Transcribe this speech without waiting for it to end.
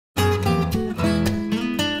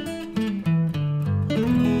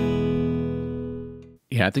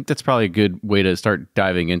Yeah, I think that's probably a good way to start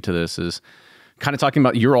diving into this is kind of talking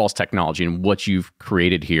about your all's technology and what you've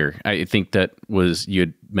created here. I think that was, you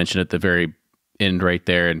had mentioned at the very end right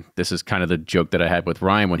there, and this is kind of the joke that I had with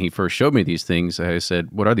Ryan when he first showed me these things. I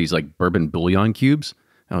said, what are these, like bourbon bouillon cubes?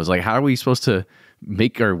 I was like, how are we supposed to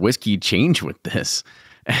make our whiskey change with this?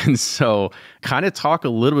 And so kind of talk a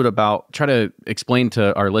little bit about, try to explain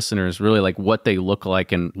to our listeners really like what they look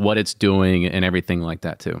like and what it's doing and everything like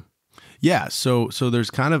that too. Yeah, so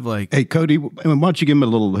there's kind of like, hey Cody, why don't you give him a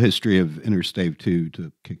little history of Innerstave too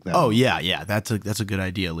to kick that? Oh off? yeah, that's a good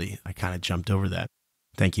idea, Lee. I kind of jumped over that.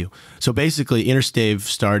 Thank you. So basically, Innerstave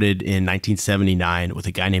started in 1979 with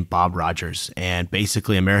a guy named Bob Rogers. And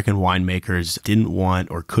basically, American winemakers didn't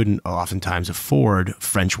want or couldn't oftentimes afford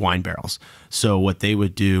French wine barrels. So what they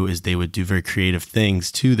would do is they would do very creative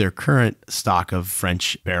things to their current stock of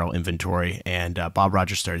French barrel inventory. And Bob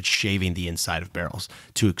Rogers started shaving the inside of barrels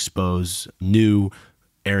to expose new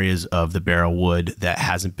areas of the barrel wood that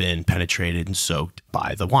hasn't been penetrated and soaked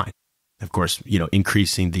by the wine. Of course,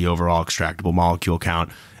 increasing the overall extractable molecule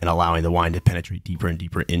count and allowing the wine to penetrate deeper and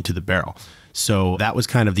deeper into the barrel. So that was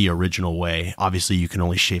kind of the original way. Obviously, you can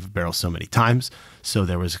only shave a barrel so many times. So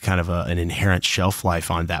there was kind of an inherent shelf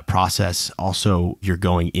life on that process. Also, you're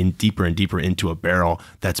going in deeper and deeper into a barrel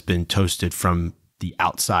that's been toasted from the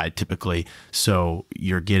outside typically. So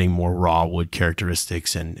you're getting more raw wood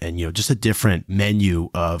characteristics and just a different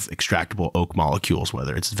menu of extractable oak molecules,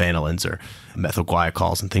 whether it's vanillins or methyl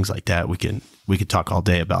glycols and things like that. We could talk all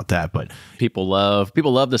day about that, but people love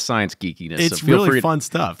the science geekiness. It's really fun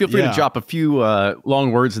stuff. Feel free to drop a few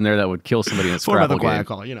long words in there that would kill somebody in a Scrabble game.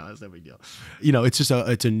 It's no big deal. It's just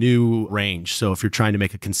it's a new range. So if you're trying to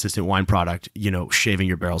make a consistent wine product, shaving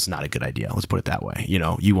your barrel is not a good idea. Let's put it that way.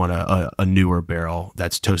 You want a newer barrel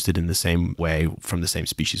that's toasted in the same way from the same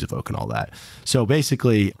species of oak and all that. So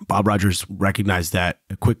basically, Bob Rogers recognized that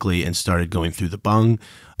quickly and started going through the bung,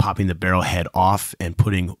 popping the barrel head off and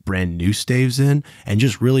putting brand new staves in, and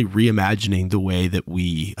just really reimagining the way that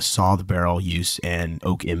we saw the barrel use and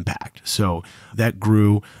oak impact. So that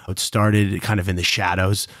grew. It started kind of in the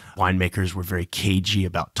shadows. Winemakers were very cagey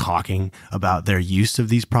about talking about their use of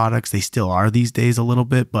these products. They still are these days a little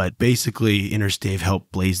bit, but basically Innerstave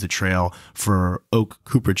helped blaze the trail for oak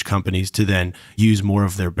cooperage companies to then use more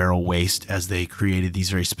of their barrel waste as they created these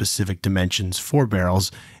very specific dimensions for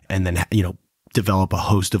barrels, and then develop a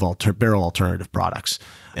host of barrel alternative products.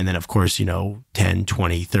 And then, of course, 10,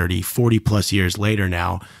 20, 30, 40 plus years later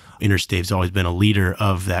now, Innerstave's always been a leader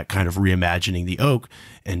of that kind of reimagining the oak.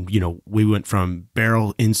 And, we went from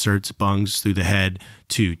barrel inserts, bungs through the head,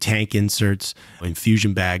 to tank inserts,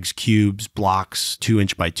 infusion bags, cubes, blocks, 2"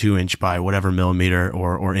 by 2" by whatever millimeter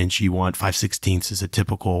or inch you want. 5/16 is a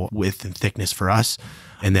typical width and thickness for us.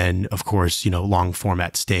 And then, of course, long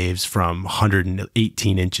format staves from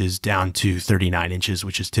 118 inches down to 39 inches,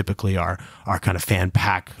 which is typically our kind of fan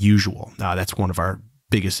pack usual. That's one of our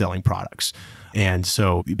biggest selling products. And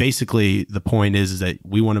so basically the point is that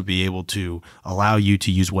we want to be able to allow you to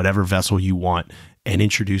use whatever vessel you want and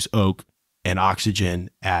introduce oak and oxygen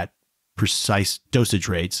at precise dosage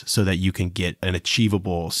rates so that you can get an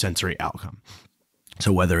achievable sensory outcome.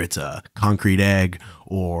 So whether it's a concrete egg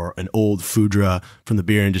or an old foudre from the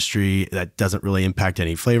beer industry that doesn't really impact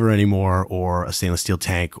any flavor anymore, or a stainless steel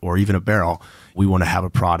tank, or even a barrel, we want to have a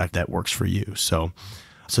product that works for you. So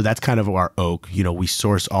that's kind of our oak. We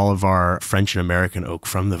source all of our French and American oak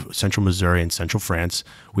from the central Missouri and central France.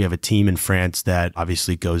 We have a team in France that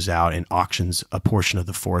obviously goes out and auctions a portion of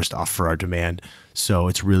the forest off for our demand. So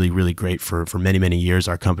it's really, really great. For many, many years,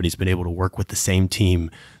 our company's been able to work with the same team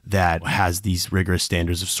that has these rigorous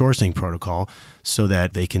standards of sourcing protocol so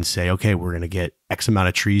that they can say, okay, we're going to get X amount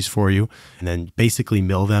of trees for you, and then basically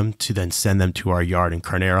mill them to then send them to our yard in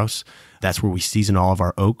Carneros. That's where we season all of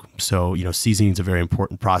our oak. So, seasoning is a very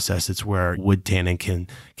important process. It's where wood tannin can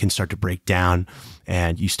start to break down,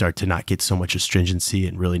 and you start to not get so much astringency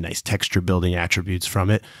and really nice texture building attributes from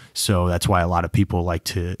it. So that's why a lot of people like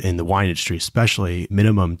to, in the wine industry especially,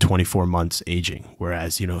 minimum 24 months aging.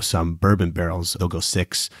 Whereas, some bourbon barrels, they'll go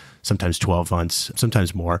 6, sometimes 12 months,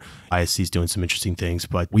 sometimes more. ISC is doing some interesting things,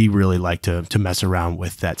 but we really like to mess around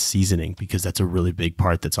with that seasoning because that's a really big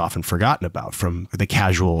part that's often forgotten about from the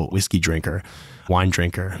casual whiskey drinker, wine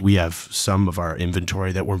drinker. We have some of our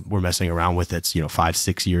inventory that we're messing around with that's 5,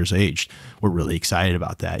 6 years aged. We're really excited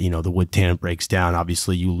about that. The wood tannin breaks down.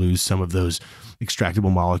 Obviously, you lose some of those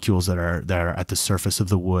extractable molecules that are at the surface of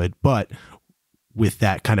the wood, but with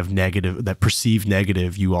that kind of negative, that perceived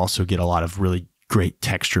negative, you also get a lot of really great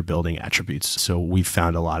texture building attributes. So we've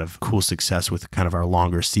found a lot of cool success with kind of our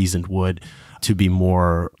longer seasoned wood to be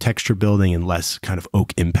more texture building and less kind of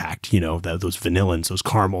oak impact, those vanillins, those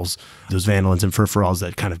caramels, those vanillins and furfurols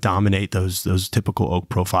that kind of dominate those typical oak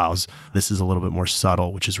profiles. This is a little bit more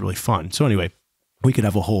subtle, which is really fun. So anyway, we could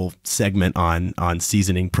have a whole segment on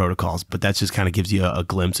seasoning protocols, but that just kind of gives you a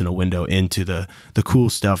glimpse and a window into the cool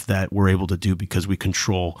stuff that we're able to do because we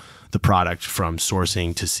control the product from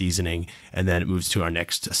sourcing to seasoning, and then it moves to our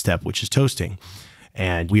next step, which is toasting.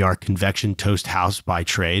 And we are convection toast house by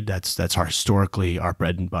trade. That's historically our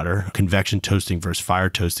bread and butter. Convection toasting versus fire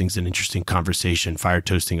toasting is an interesting conversation. Fire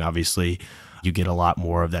toasting, obviously, you get a lot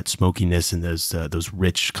more of that smokiness and those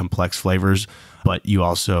rich, complex flavors, but you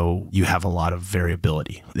have a lot of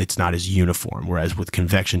variability. It's not as uniform. Whereas with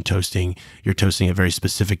convection toasting, you're toasting at very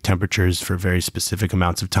specific temperatures for very specific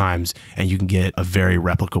amounts of times, and you can get a very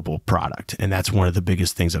replicable product. And that's one of the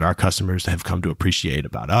biggest things that our customers have come to appreciate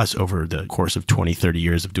about us over the course of 20, 30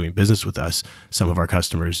 years of doing business with us. Some of our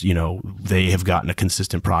customers, they have gotten a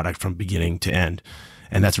consistent product from beginning to end.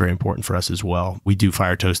 And that's very important for us as well. We do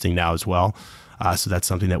fire toasting now as well. So that's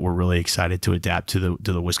something that we're really excited to adapt to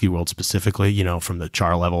the whiskey world specifically. From the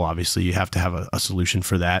char level, obviously, you have to have a solution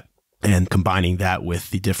for that. And combining that with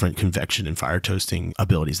the different convection and fire toasting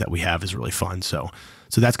abilities that we have is really fun. So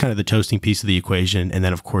that's kind of the toasting piece of the equation. And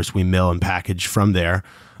then, of course, we mill and package from there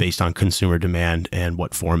based on consumer demand and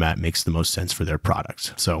what format makes the most sense for their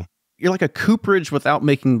products. So you're like a cooperage without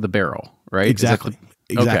making the barrel, right? Exactly.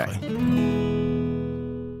 Exactly. Okay.